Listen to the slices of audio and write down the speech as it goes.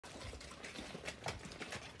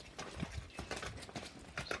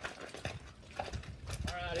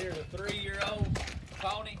3-year-old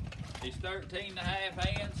pony. He's 13 and a half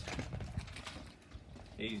hands.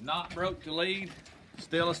 He's not broke the lead.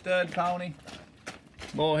 Still a stud pony.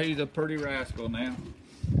 Boy, he's a pretty rascal now.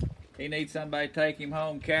 He needs somebody to take him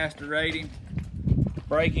home, castrate him,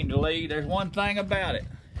 break him to lead. There's one thing about it.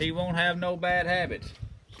 He won't have no bad habits.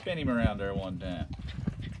 Spin him around there one time.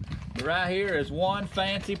 But right here is one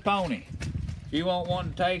fancy pony. If you want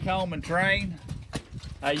one to take home and train,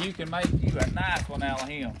 hey, you can make you a nice one out of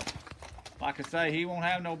him. Like I say, he won't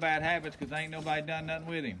have no bad habits because ain't nobody done nothing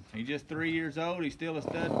with him. He's just 3 years old. He's still a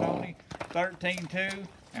stud pony. 13.2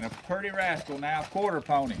 and a pretty rascal now, quarter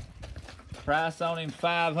pony. Price on him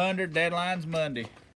 $500. Deadline's Monday.